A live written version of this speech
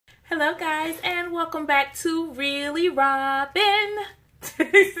Hello guys, and welcome back to Really Robin.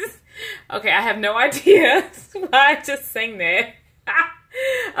 Okay, I have no idea why I just sang that.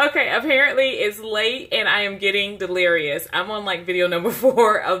 Okay, apparently it's late and I am getting delirious. I'm on like video number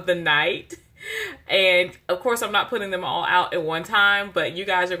 4 of the night. And of course I'm not putting them all out at one time, but you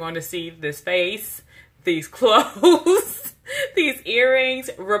guys are going to see this face, these clothes, these earrings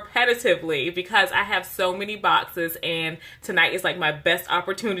repetitively because I have so many boxes and tonight is like my best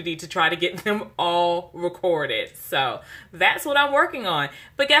opportunity to try to get them all recorded. So that's what I'm working on.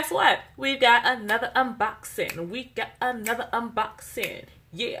 But guess what? We've got another unboxing.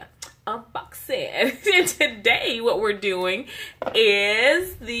 Yeah, unboxing. And today what we're doing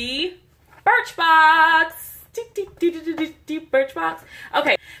is the Birchbox. Birchbox.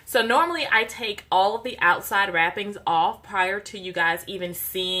 Okay, so normally I take all of the outside wrappings off prior to you guys even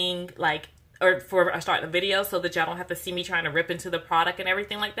seeing, like, or for I start the video, so that y'all don't have to see me trying to rip into the product and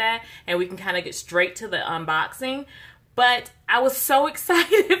everything like that, and we can kind of get straight to the unboxing. But I was so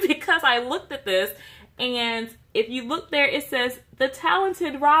excited because I looked at this, and if you look there, it says the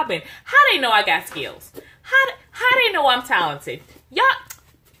talented Robin. How they know I got skills? How they know I'm talented? Y'all,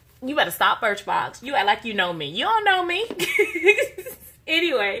 you better stop, Birchbox. You act like you know me. You don't know me.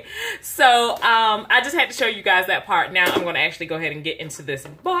 Anyway, so I just had to show you guys that part. Now I'm going to actually go ahead and get into this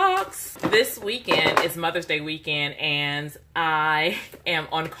box. This weekend is Mother's Day weekend, and I am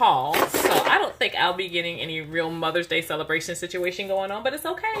on call. So I don't think I'll be getting any real Mother's Day celebration situation going on, but it's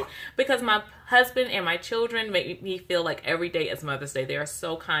okay because my husband and my children make me feel like every day is Mother's Day. They are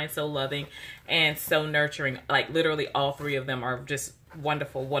so kind, so loving, and so nurturing. Like literally all 3 of them are just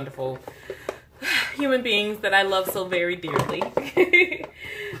wonderful, wonderful human beings that I love so very dearly.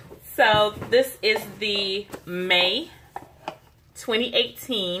 So this is the May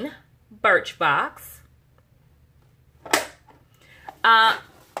 2018 Birchbox. Am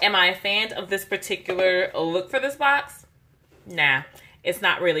I a fan of this particular look for this box? Nah, it's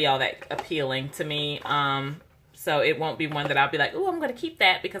not really all that appealing to me. So it won't be one that I'll be like, oh, I'm going to keep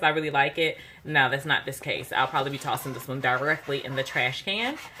that because I really like it. No, that's not this case. I'll probably be tossing this one directly in the trash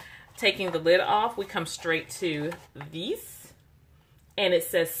can. Taking the lid off, we come straight to these. And it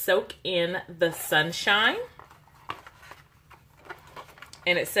says, soak in the sunshine.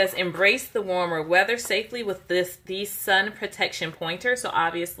 And it says, embrace the warmer weather safely with these sun protection pointers. So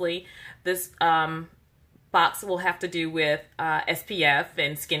obviously this box will have to do with SPF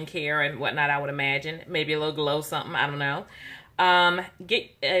and skincare and whatnot, I would imagine. Maybe a little glow something, I don't know.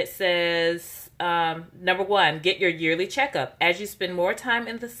 It says, number 1, get your yearly checkup. As you spend more time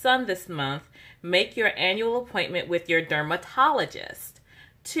in the sun this month, make your annual appointment with your dermatologist.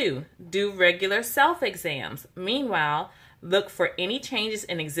 2, do regular self-exams. Meanwhile, look for any changes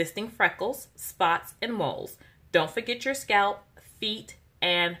in existing freckles, spots, and moles. Don't forget your scalp, feet,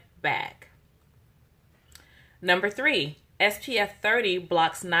 and back. Number 3, SPF 30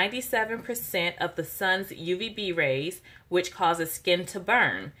 blocks 97% of the sun's UVB rays, which causes skin to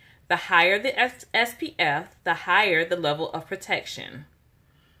burn. The higher the SPF, the higher the level of protection.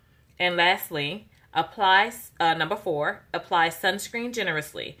 And lastly, number 4, apply sunscreen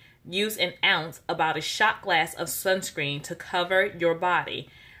generously. Use an ounce, about a shot glass of sunscreen to cover your body.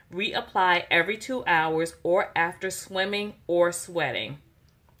 Reapply every 2 hours or after swimming or sweating.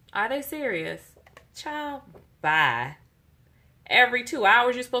 Are they serious? Child, bye. Every 2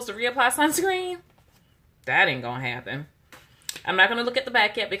 hours you're supposed to reapply sunscreen? That ain't gonna happen. I'm not gonna look at the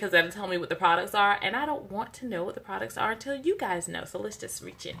back yet because that'll tell me what the products are, and I don't want to know what the products are until you guys know. So let's just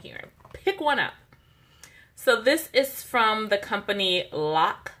reach in here and pick one up. So this is from the company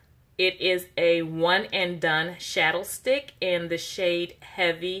Lock. It is a one and done shadow stick in the shade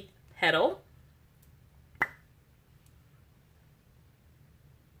Heavy Petal.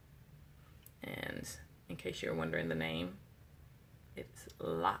 And in case you're wondering the name, it's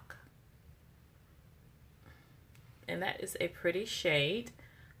Lock. And that is a pretty shade.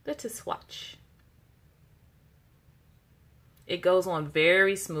 Let us swatch. It goes on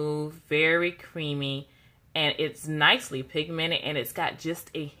very smooth, very creamy, and it's nicely pigmented, and it's got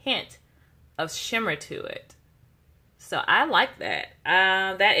just a hint of shimmer to it. So I like that.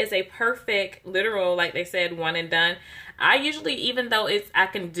 That is a perfect, literal, like they said, one and done. I usually, even though I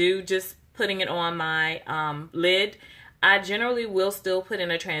can do just putting it on my lid, I generally will still put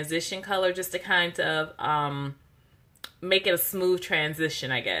in a transition color just to kind of make it a smooth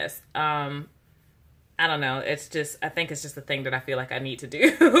transition, I guess. I don't know. It's just, I think it's just a thing that I feel like I need to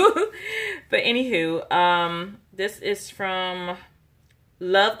do. But anywho, this is from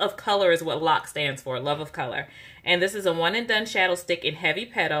Love of Color is what LOC stands for, Love of Color. And this is a one and done shadow stick in Heavy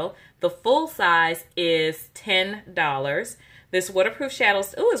Petal. The full size is $10. This waterproof shadow,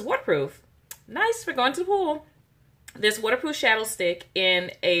 oh, it's waterproof. Nice for going to the pool. This waterproof shadow stick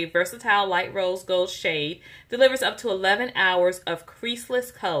in a versatile light rose gold shade delivers up to 11 hours of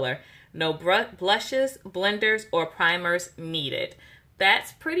creaseless color. No blushes, blenders, or primers needed.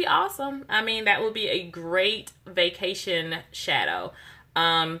 That's pretty awesome. I mean, that would be a great vacation shadow.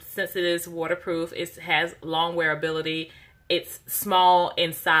 Since it is waterproof, it has long wearability. It's small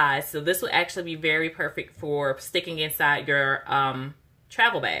in size, so this would actually be very perfect for sticking inside your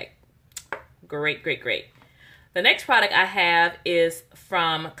travel bag. Great, great, great. The next product I have is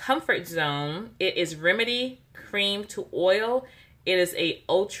from Comfort Zone. It is Remedy Cream to Oil. It is a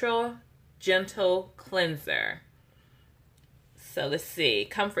ultra gentle cleanser. So let's see,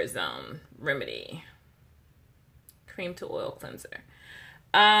 Comfort Zone Remedy Cream to Oil Cleanser.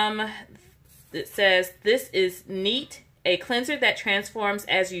 It says, this is neat, a cleanser that transforms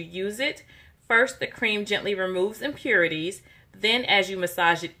as you use it. First, the cream gently removes impurities. Then as you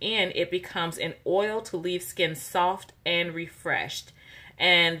massage it in, it becomes an oil to leave skin soft and refreshed.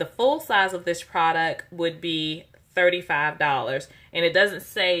 And the full size of this product would be $35. And it doesn't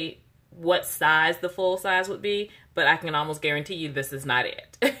say what size the full size would be, but I can almost guarantee you this is not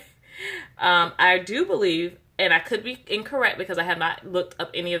it. I do believe, and I could be incorrect because I have not looked up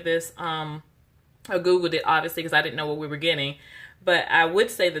any of this or Googled it, obviously, because I didn't know what we were getting. But I would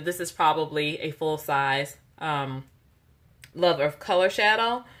say that this is probably a full size Love of Color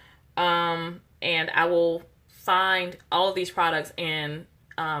shadow. And I will find all of these products and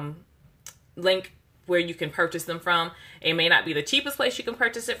link where you can purchase them from. It may not be the cheapest place you can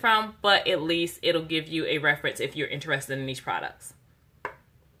purchase it from, but at least it'll give you a reference if you're interested in these products.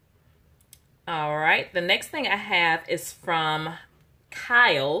 All right, the next thing I have is from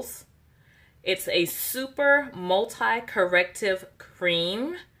Kiehl's. It's a super multi-corrective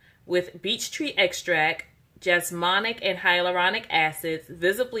cream with beech tree extract, jasmonic and hyaluronic acids,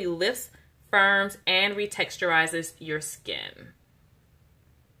 visibly lifts, firms, and retexturizes your skin.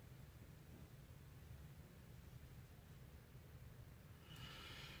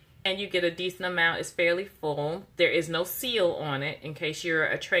 And you get a decent amount. It's fairly full. There is no seal on it in case you're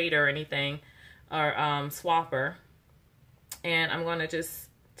a trader or anything, or swapper. And I'm going to just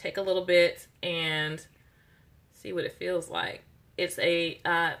take a little bit and see what it feels like. It's a,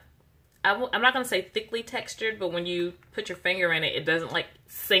 I'm not going to say thickly textured, but when you put your finger in it, it doesn't like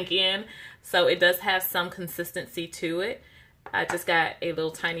sink in. So it does have some consistency to it. I just got a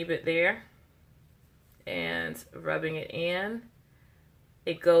little tiny bit there and rubbing it in.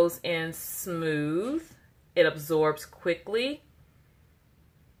 It goes in smooth. It absorbs quickly.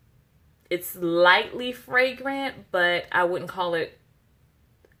 It's lightly fragrant, but I wouldn't call it,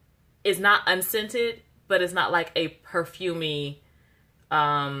 it's not unscented, but it's not like a perfumey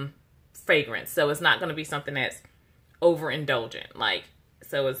fragrance. So it's not going to be something that's overindulgent. Like,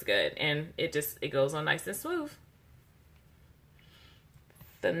 so it's good. And it goes on nice and smooth.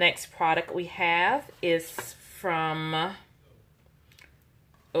 The next product we have is from,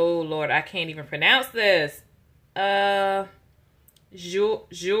 oh Lord, I can't even pronounce this. Jour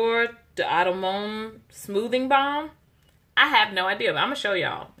d'Automne Smoothing Balm. I have no idea, but I'm gonna show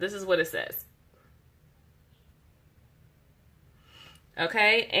y'all. This is what it says.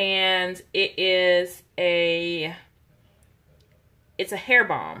 Okay, and it's a hair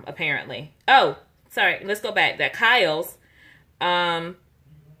balm, apparently. Oh, sorry, let's go back. That Kiehl's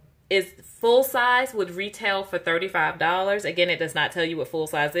is full size, would retail for $35. Again, it does not tell you what full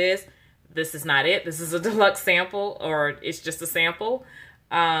size is. This is not it. This is a deluxe sample, or it's just a sample.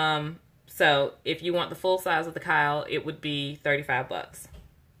 So if you want the full size of the Kiehl, it would be 35 bucks.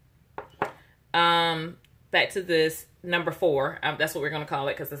 Back to this number 4. That's what we're going to call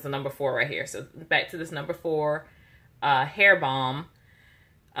it because it's the number 4 right here. So back to this number 4 hair balm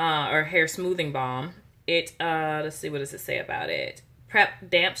or hair smoothing balm. Let's see, what does it say about it? Prep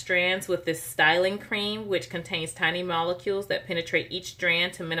damp strands with this styling cream, which contains tiny molecules that penetrate each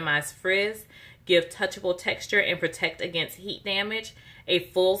strand to minimize frizz, give touchable texture, and protect against heat damage. A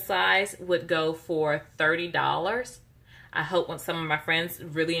full size would go for $30. I hope when some of my friends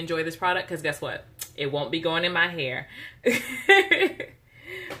really enjoy this product, because guess what? It won't be going in my hair.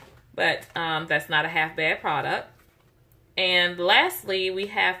 But that's not a half bad product. And lastly, we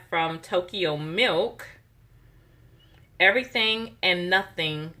have from Tokyo Milk, Everything and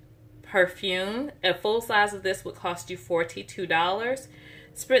Nothing perfume. A full size of this would cost you $42.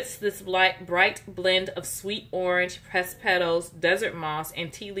 Spritz this bright blend of sweet orange, pressed petals, desert moss,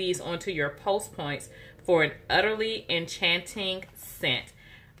 and tea leaves onto your pulse points for an utterly enchanting scent.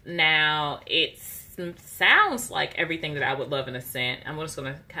 Now, it sounds like everything that I would love in a scent. I'm just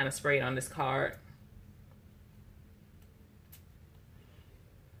going to kind of spray it on this card.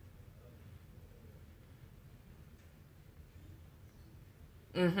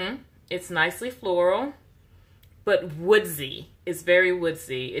 It's nicely floral, but woodsy. It's very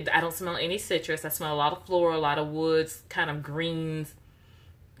woodsy. I don't smell any citrus. I smell a lot of floral, a lot of woods, kind of greens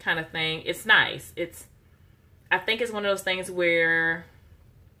kind of thing. It's nice. I think it's one of those things where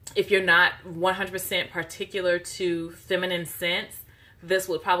if you're not 100% particular to feminine scents, this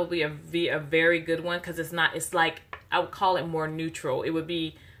would probably be a very good one, because it's like, I would call it more neutral. It would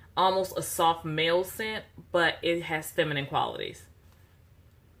be almost a soft male scent, but it has feminine qualities.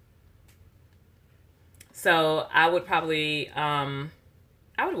 So I would probably, I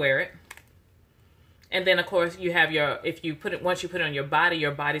would wear it. And then of course you have once you put it on your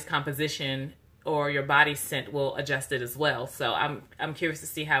body's composition or your body scent will adjust it as well. So I'm curious to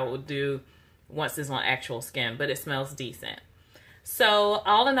see how it will do once it's on actual skin, but it smells decent. So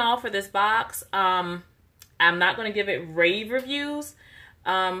all in all for this box, I'm not going to give it rave reviews.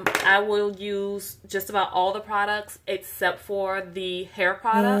 I will use just about all the products except for the hair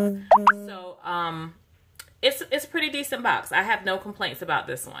product. So it's a pretty decent box. I have no complaints about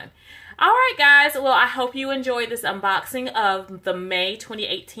this one. All right, guys. Well, I hope you enjoyed this unboxing of the May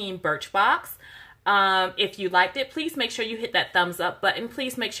 2018 Birchbox. If you liked it, please make sure you hit that thumbs up button.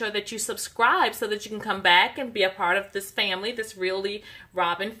 Please make sure that you subscribe so that you can come back and be a part of this family, this Really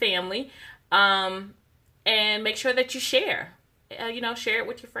Robin family. And make sure that you share. Share it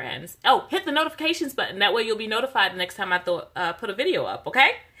with your friends. Oh, hit the notifications button. That way you'll be notified the next time I put a video up,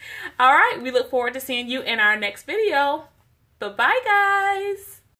 okay? All right, we look forward to seeing you in our next video. Bye-bye, guys.